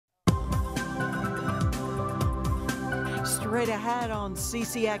Straight ahead on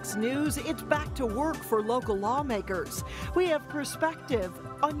CCX News, it's back to work for local lawmakers. We have perspective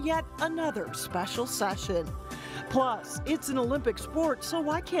on yet another special session. Plus, it's an Olympic sport, so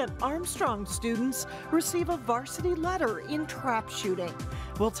why can't Armstrong students receive a varsity letter in trap shooting?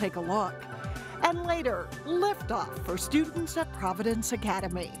 We'll take a look. And later, liftoff for students at Providence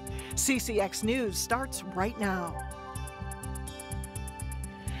Academy. CCX News starts right now.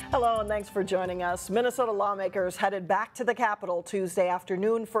 Hello and thanks for joining us. Minnesota lawmakers headed back to the Capitol Tuesday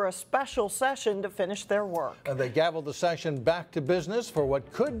afternoon for a special session to finish their work. They gavelled the session back to business for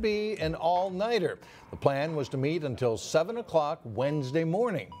what could be an all-nighter. The plan was to meet until 7 o'clock Wednesday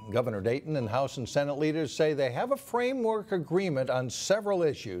morning. Governor Dayton and House and Senate leaders say they have a framework agreement on several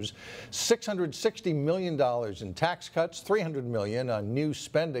issues: $660 million in tax cuts, $300 million on new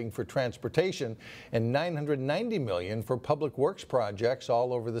spending for transportation, and $990 million for public works projects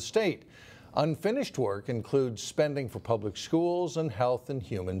all over the state. Unfinished work includes spending for public schools and health and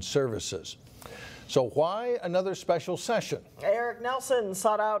human services. So why another special session? Eric Nelson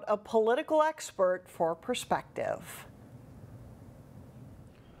sought out a political expert for perspective.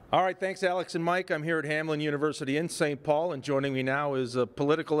 All right, thanks, Alex and Mike. I'm here at Hamline University in St. Paul, and joining me now is a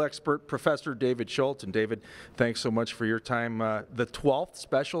political expert, Professor David Schultz. And David, thanks so much for your time. The 12th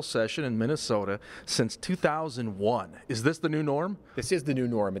special session in Minnesota since 2001. Is this the new norm? This is the new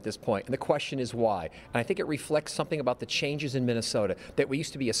norm at this point, and the question is why. And I think it reflects something about the changes in Minnesota, that we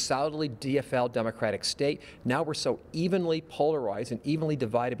used to be a solidly DFL Democratic state. Now we're so evenly polarized and evenly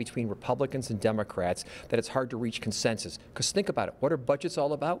divided between Republicans and Democrats that it's hard to reach consensus. Because think about it, what are budgets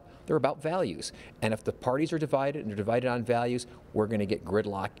all about? They're about values. And if the parties are divided and they're divided on values, we're going to get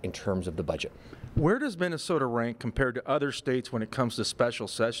gridlock in terms of the budget. Where does Minnesota rank compared to other states when it comes to special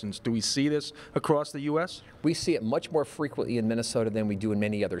sessions? Do we see this across the U.S.? We see it much more frequently in Minnesota than we do in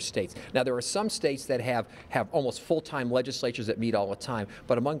many other states. Now, there are some states that have almost full-time legislatures that meet all the time,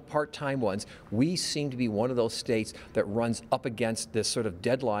 but among part-time ones, we seem to be one of those states that runs up against this sort of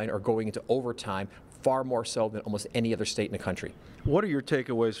deadline or going into overtime far more so than almost any other state in the country. What are your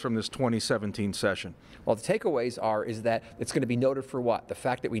takeaways from this 2017 session? Well, the takeaways is that it's going to be noted for what? The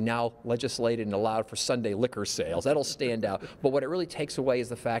fact that we now legislated and allowed for Sunday liquor sales. That'll stand out. But what it really takes away is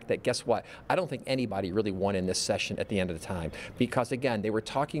the fact that, guess what? I don't think anybody really won in this session at the end of the time. Because, again, they were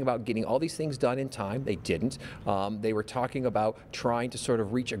talking about getting all these things done in time. They didn't. They were talking about trying to sort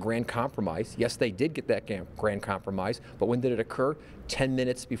of reach a grand compromise. Yes, they did get that grand compromise. But when did it occur? 10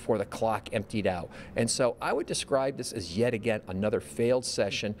 minutes before the clock emptied out. And so I would describe this as yet again another failed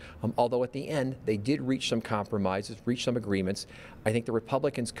session, although at the end they did reach some compromises, reach some agreements. I think the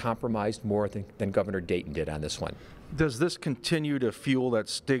Republicans compromised more than Governor Dayton did on this one. Does this continue to fuel that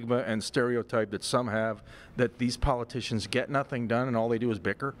stigma and stereotype that some have, that these politicians get nothing done and all they do is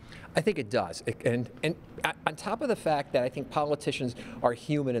bicker? I think it does. And on top of the fact that I think politicians are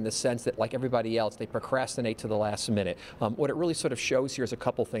human in the sense that, like everybody else, they procrastinate to the last minute. What it really sort of shows here is a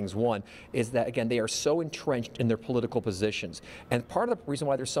couple things. One is that, again, they are so entrenched in their political positions. And part of the reason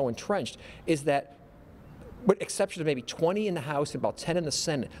why they're so entrenched is that, with exception of maybe 20 in the House and about 10 in the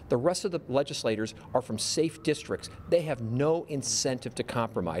Senate, the rest of the legislators are from safe districts. They have no incentive to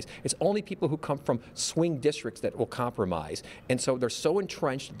compromise. It's only people who come from swing districts that will compromise. And so they're so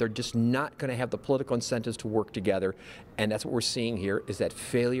entrenched, they're just not going to have the political incentives to work together. And that's what we're seeing here, is that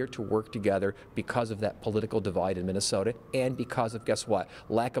failure to work together because of that political divide in Minnesota and because of, guess what,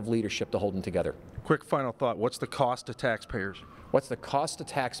 lack of leadership to hold them together. Quick final thought. What's the cost to taxpayers? What's the cost to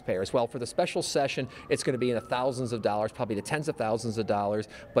taxpayers? Well, for the special session, it's going to be in the thousands of dollars, probably the tens of thousands of dollars.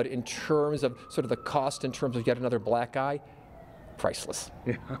 But in terms of sort of the cost, in terms of yet another black eye, priceless.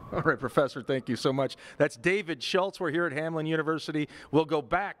 Yeah. All right, Professor, thank you so much. That's David Schultz. We're here at Hamline University. We'll go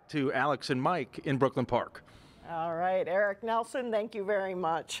back to Alex and Mike in Brooklyn Park. All right, Eric Nelson, thank you very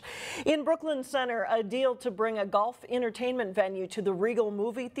much. In Brooklyn Center, a deal to bring a golf entertainment venue to the Regal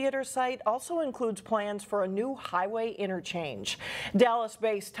movie theater site also includes plans for a new highway interchange.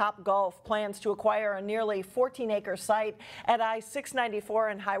 Dallas-based Topgolf plans to acquire a nearly 14-acre site at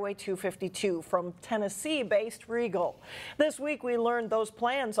I-694 and Highway 252 from Tennessee-based Regal. This week, we learned those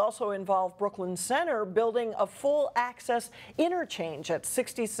plans also involve Brooklyn Center building a full-access interchange at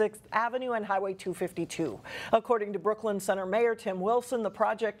 66th Avenue and Highway 252. According to Brooklyn Center Mayor Tim Wilson, the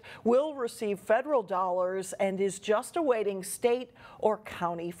project will receive federal dollars and is just awaiting state or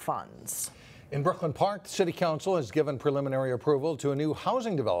county funds. In Brooklyn Park, the City Council has given preliminary approval to a new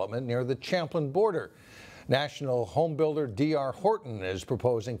housing development near the Champlin border. National home builder D.R. Horton is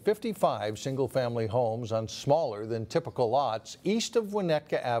proposing 55 single-family homes on smaller than typical lots east of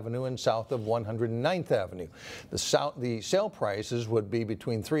Winnetka Avenue and south of 109th Avenue. The sale prices would be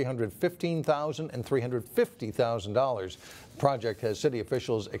between $315,000 and $350,000. The project has city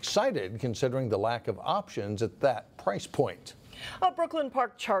officials excited considering the lack of options at that price point. A Brooklyn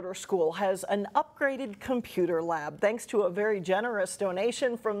Park charter school has an upgraded computer lab thanks to a very generous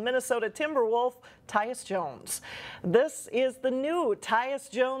donation from Minnesota Timberwolf Tyus Jones. This is the new Tyus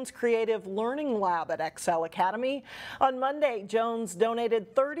Jones Creative Learning Lab at Excel Academy. On Monday, Jones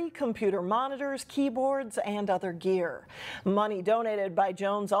donated 30 computer monitors, keyboards, and other gear. Money donated by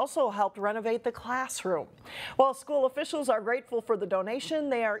Jones also helped renovate the classroom. While school officials are grateful for the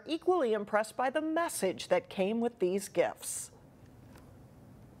donation, they are equally impressed by the message that came with these gifts.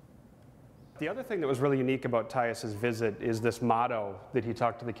 The other thing that was really unique about Tyus's visit is this motto that he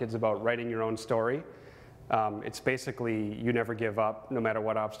talked to the kids about, writing your own story. It's basically, you never give up, no matter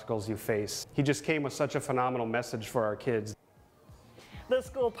what obstacles you face. He just came with such a phenomenal message for our kids. The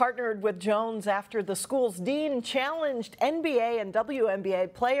school partnered with Jones after the school's dean challenged NBA and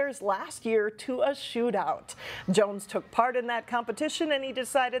WNBA players last year to a shootout. Jones took part in that competition and he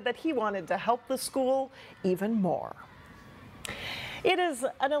decided that he wanted to help the school even more. It is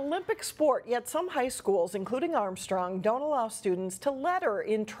an Olympic sport, yet some high schools, including Armstrong, don't allow students to letter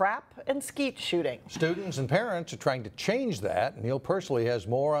in trap and skeet shooting. Students and parents are trying to change that. Neil Persley has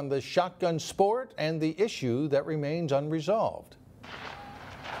more on the shotgun sport and the issue that remains unresolved.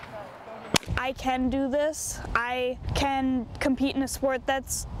 I can do this. I can compete in a sport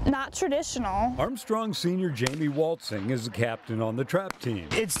that's not traditional. Armstrong senior Jamie Waltzing is the captain on the trap team.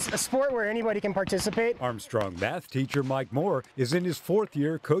 It's a sport where anybody can participate. Armstrong math teacher Mike Moore is in his 4th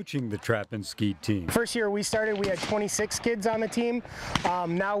year coaching the trap and skeet team. First year we started, we had 26 kids on the team.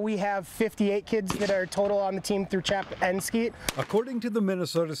 Now we have 58 kids that are total on the team through trap and skeet. According to the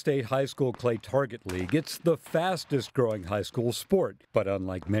Minnesota State High School Clay Target League, it's the fastest growing high school sport. But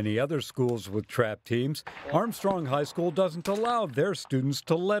unlike many other schools with trap teams, Armstrong High School doesn't allow their students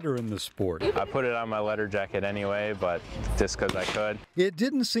to letter in the sport. I put it on my letter jacket anyway, but just because I could. It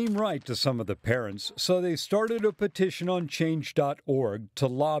didn't seem right to some of the parents, so they started a petition on change.org to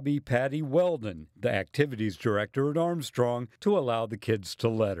lobby Patty Weldon, the activities director at Armstrong, to allow the kids to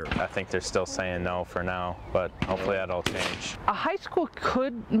letter. I think they're still saying no for now, but hopefully that'll change. A high school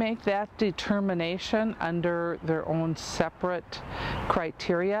could make that determination under their own separate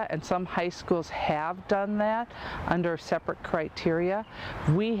criteria, and some high schools have done that under separate criteria.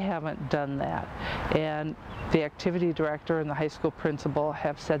 We haven't done that, and the activity director and the high school principal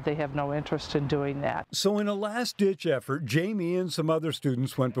have said they have no interest in doing that. So in a last-ditch effort, Jamie and some other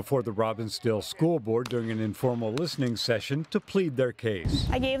students went before the Robbinsdale School Board during an informal listening session to plead their case.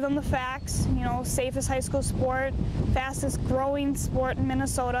 I gave them the facts, safest high school sport, fastest growing sport in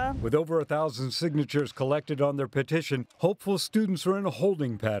Minnesota. With over 1,000 signatures collected on their petition, hopeful students are in a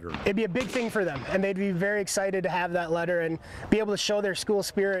holding pattern. It'd be a big thing for them, and they'd be very excited to have that letter and be able to show their school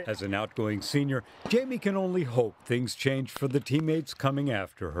spirit. As an outgoing senior, Jamie can only hope things change for the teammates coming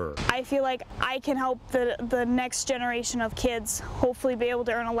after her. I feel like I can help the next generation of kids hopefully be able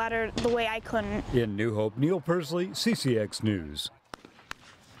to earn a letter the way I couldn't. In New Hope, Neil Persley, CCX News.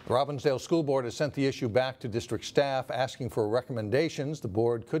 The Robbinsdale School Board has sent the issue back to district staff asking for recommendations. The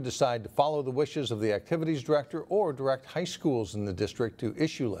board could decide to follow the wishes of the activities director or direct high schools in the district to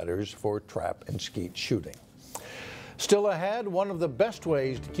issue letters for trap and skeet shooting. Still ahead, one of the best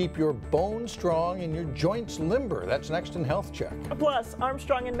ways to keep your bones strong and your joints limber. That's next in Health Check. Plus,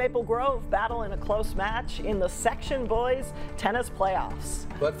 Armstrong and Maple Grove battle in a close match in the Section Boys Tennis Playoffs.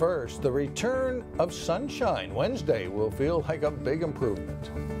 But first, the return of sunshine. Wednesday will feel like a big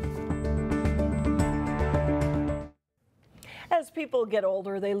improvement. As people get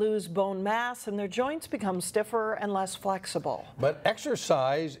older, they lose bone mass and their joints become stiffer and less flexible. But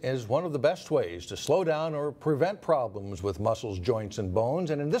exercise is one of the best ways to slow down or prevent problems with muscles, joints, and bones.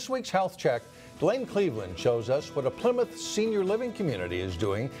 And in this week's Health Check, Dwayne Cleveland shows us what a Plymouth senior living community is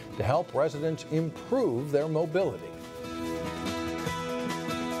doing to help residents improve their mobility.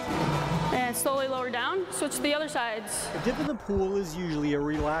 And slowly lower down, switch to the other sides. A dip in the pool is usually a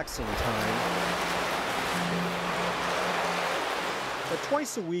relaxing time. But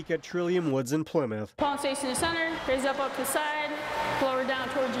twice a week at Trillium Woods in Plymouth. Palm stays in the center, raise up to the side, lower down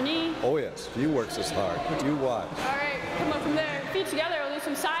towards your knee. Oh yes, you works this hard. You watch. All right, come up from there. Feet together, we'll do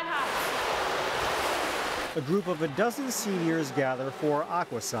some side hops. A group of a dozen seniors gather for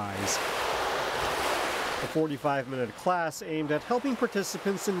aquasize. The 45-minute class aimed at helping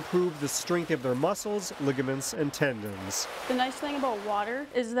participants improve the strength of their muscles, ligaments, and tendons. The nice thing about water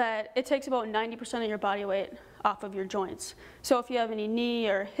is that it takes about 90% of your body weight off of your joints. So if you have any knee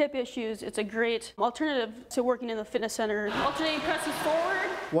or hip issues, it's a great alternative to working in the fitness center. Alternating presses forward.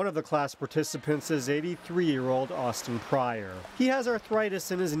 One of the class participants is 83-year-old Austin Pryor. He has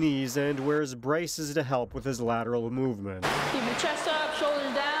arthritis in his knees and wears braces to help with his lateral movement. Keep your chest up,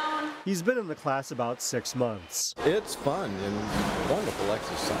 shoulders down. He's been in the class about 6 months. It's fun and wonderful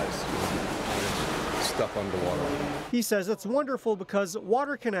exercise. Stuff underwater. He says it's wonderful because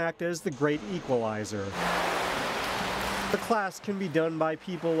water can act as the great equalizer. The class can be done by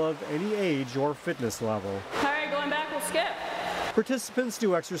people of any age or fitness level. All right, going back, we'll skip. Participants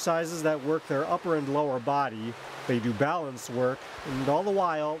do exercises that work their upper and lower body. They do balance work, and all the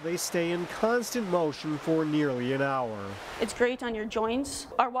while, they stay in constant motion for nearly an hour. It's great on your joints.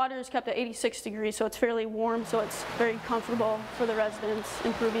 Our water is kept at 86 degrees, so it's fairly warm, so it's very comfortable for the residents,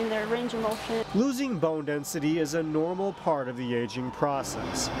 improving their range of motion. Losing bone density is a normal part of the aging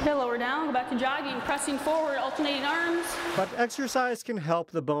process. Okay, lower down, go back to jogging, pressing forward, alternating arms. But exercise can help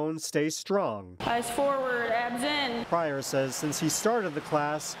the bones stay strong. Eyes forward, abs in. Pryor says since he started the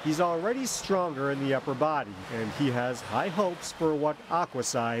class, he's already stronger in the upper body, and he has high hopes for what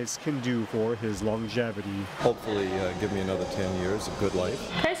Aquasize can do for his longevity. Hopefully give me another 10 years of good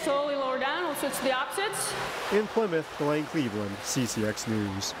life. Okay, slowly lower down, we'll switch to the opposites. In Plymouth, Blaine Cleveland, CCX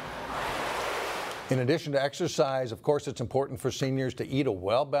News. In addition to exercise, of course, it's important for seniors to eat a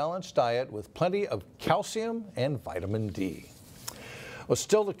well-balanced diet with plenty of calcium and vitamin D. Well,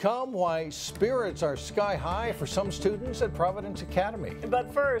 still to come, why spirits are sky high for some students at Providence Academy.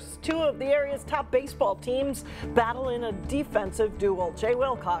 But first, two of the area's top baseball teams battle in a defensive duel. Jay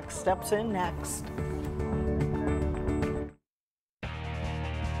Wilcox steps in next.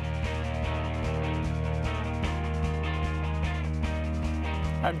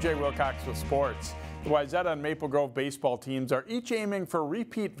 I'm Jay Wilcox with sports. The Wayzata and Maple Grove baseball teams are each aiming for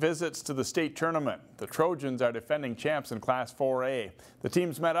repeat visits to the state tournament. The Trojans are defending champs in Class 4A. The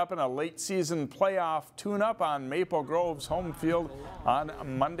teams met up in a late season playoff tune-up on Maple Grove's home field on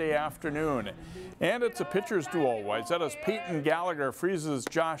Monday afternoon. And it's a pitcher's duel. Wayzata's Peyton Gallagher freezes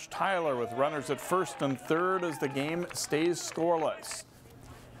Josh Tyler with runners at first and third as the game stays scoreless.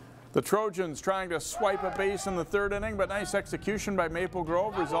 The Trojans trying to swipe a base in the third inning, but nice execution by Maple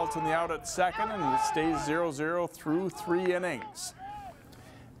Grove results in the out at second, and it stays 0-0 through 3 innings.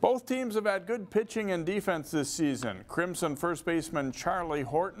 Both teams have had good pitching and defense this season. Crimson first baseman Charlie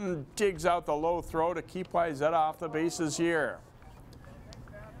Horton digs out the low throw to keep Wayzata off the bases here.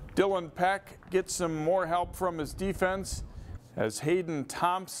 Dylan Peck gets some more help from his defense, as Hayden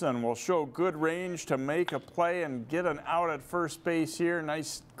Thompson will show good range to make a play and get an out at first base here.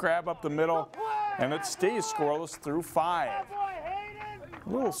 Nice grab up the middle, and it stays scoreless through 5. A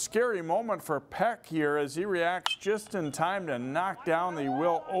little scary moment for Peck here as he reacts just in time to knock down the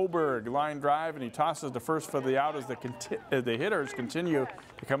Will Oberg line drive, and he tosses to first for the out as the hitters continue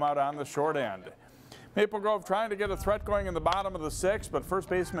to come out on the short end. Maple Grove trying to get a threat going in the bottom of the 6th, but first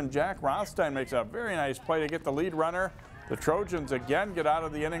baseman Jack Rothstein makes a very nice play to get the lead runner. The Trojans again get out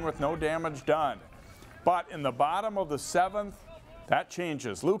of the inning with no damage done. But in the bottom of the 7th, that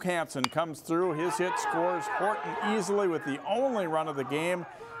changes. Luke Hansen comes through. His hit scores Horton easily with the only run of the game.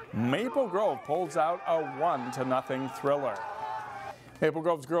 Maple Grove pulls out a 1-0 thriller. Maple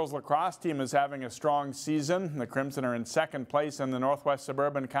Grove's girls lacrosse team is having a strong season. The Crimson are in 2nd place in the Northwest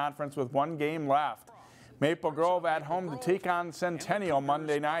Suburban Conference with 1 game left. Maple Grove at home to take on Centennial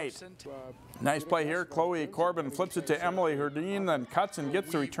Monday night. Nice play here. Chloe Corbin flips it to Emily Herdine, then cuts and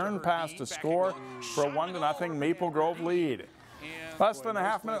gets the return pass to score for a 1-0 Maple Grove lead. Less than a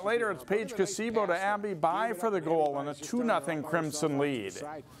half minute later, it's Paige Casibo to Abby By for the goal and a 2-0 Crimson lead.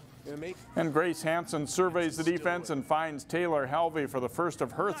 And Grace Hansen surveys the defense and finds Taylor Helvey for the first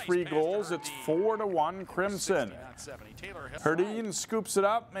of her 3 goals. It's 4-1 Crimson. Herdine scoops it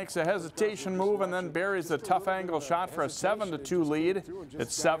up, makes a hesitation move, and then buries the tough angle shot for a 7-2 lead.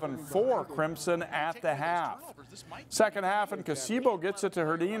 It's 7-4 Crimson at the half. Second half, and Casibo gets it to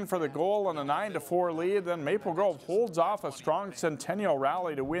Herdine for the goal and a 9-4 lead. Then Maple Grove holds off a strong Centennial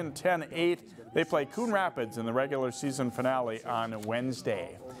rally to win 10-8. They play Coon Rapids in the regular season finale on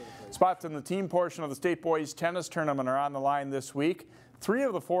Wednesday. Spots in the team portion of the state boys tennis tournament are on the line this week. 3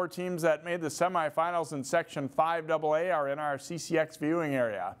 of the 4 teams that made the semifinals in Section 5AA are in our CCX viewing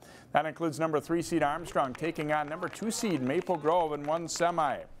area. That includes number 3 seed Armstrong taking on number 2 seed Maple Grove in 1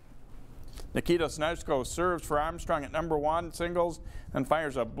 semi. Nikita Snezhko serves for Armstrong at number 1 singles and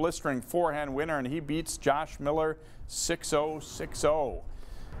fires a blistering forehand winner, and he beats Josh Miller 6-0, 6-0.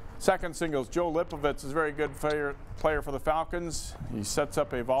 Second singles, Joe Lipovitz is a very good player for the Falcons. He sets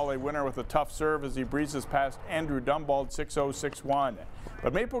up a volley winner with a tough serve as he breezes past Andrew Dumbald 6-0, 6-1.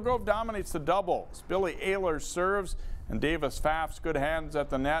 But Maple Grove dominates the doubles. Billy Ayler serves, and Davis Pfaff's good hands at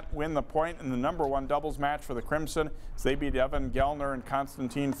the net win the point in the #1 doubles match for the Crimson as they beat Evan Gellner and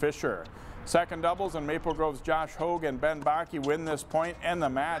Constantine Fisher. Second doubles, and Maple Grove's Josh Hogue and Ben Bakke win this point and the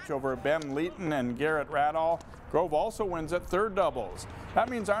match over Ben Leeton and Garrett Radall. Grove also wins at third doubles. That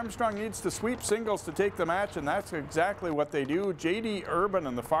means Armstrong needs to sweep singles to take the match, and that's exactly what they do. J.D. Urban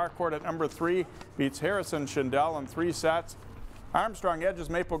in the far court at #3 beats Harrison Schindel in 3 sets. Armstrong edges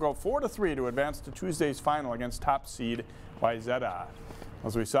Maple Grove 4-3 to advance to Tuesday's final against top seed Wayzata.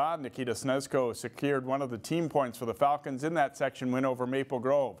 As we saw, Nikita Snezhko secured one of the team points for the Falcons in that section win over Maple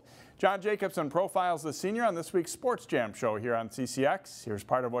Grove. John Jacobson profiles the senior on this week's Sports Jam show here on CCX. Here's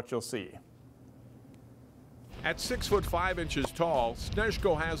part of what you'll see. At 6'5" tall,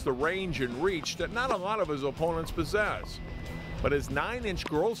 Snezhko has the range and reach that not a lot of his opponents possess. But his 9-inch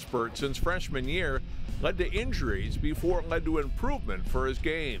growth spurt since freshman year led to injuries before it led to improvement for his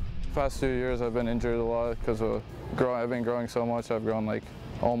game. The past 2 years I've been injured a lot because I've been growing so much. I've grown like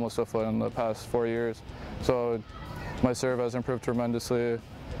almost a foot in the past 4 years. So my serve has improved tremendously,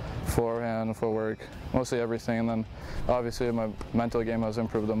 forehand, footwork, mostly everything. And then obviously my mental game has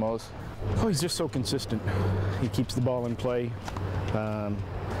improved the most. Oh, he's just so consistent. He keeps the ball in play,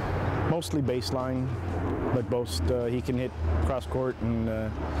 mostly baseline, but he can hit cross court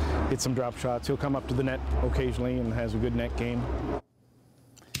and hit some drop shots. He'll come up to the net occasionally and has a good net game.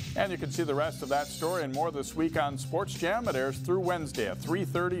 And you can see the rest of that story and more this week on Sports Jam. It airs through Wednesday at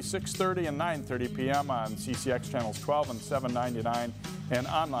 3:30, 6:30, and 9:30 p.m. on CCX channels 12 and 799 and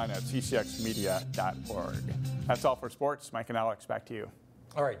online at ccxmedia.org. That's all for sports. Mike and Alex, back to you.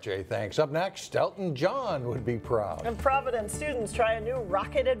 All right, Jay, thanks. Up next, Elton John would be proud. And Providence students try a new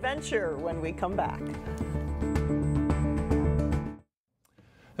rocket adventure when we come back.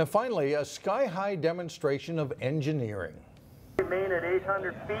 And finally, a sky-high demonstration of engineering. Main at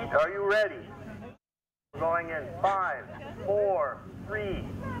 800 feet. Are you ready? Going in 5, 4, 3,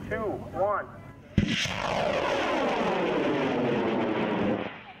 2, 1.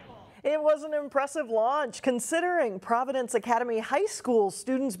 It was an impressive launch, considering Providence Academy High School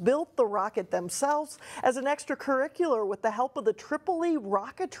students built the rocket themselves as an extracurricular with the help of the Tripoli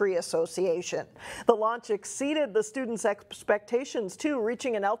Rocketry Association. The launch exceeded the students' expectations, too,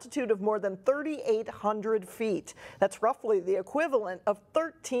 reaching an altitude of more than 3,800 feet. That's roughly the equivalent of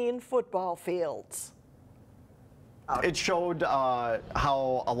 13 football fields. It showed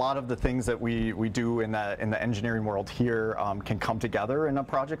how a lot of the things that we do in the engineering world here can come together in a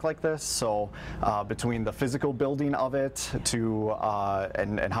project like this. So between the physical building of it to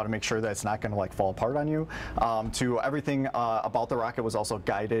and how to make sure that it's not going to like fall apart on you, to everything about the rocket was also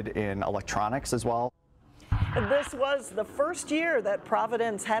guided in electronics as well. This was the first year that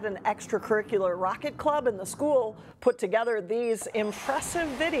Providence had an extracurricular rocket club, and the school put together these impressive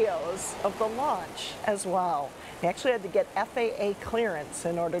videos of the launch as well. They actually had to get FAA clearance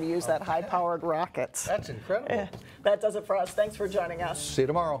in order to use that high-powered rocket. That's incredible. That does it for us. Thanks for joining us. See you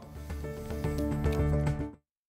tomorrow.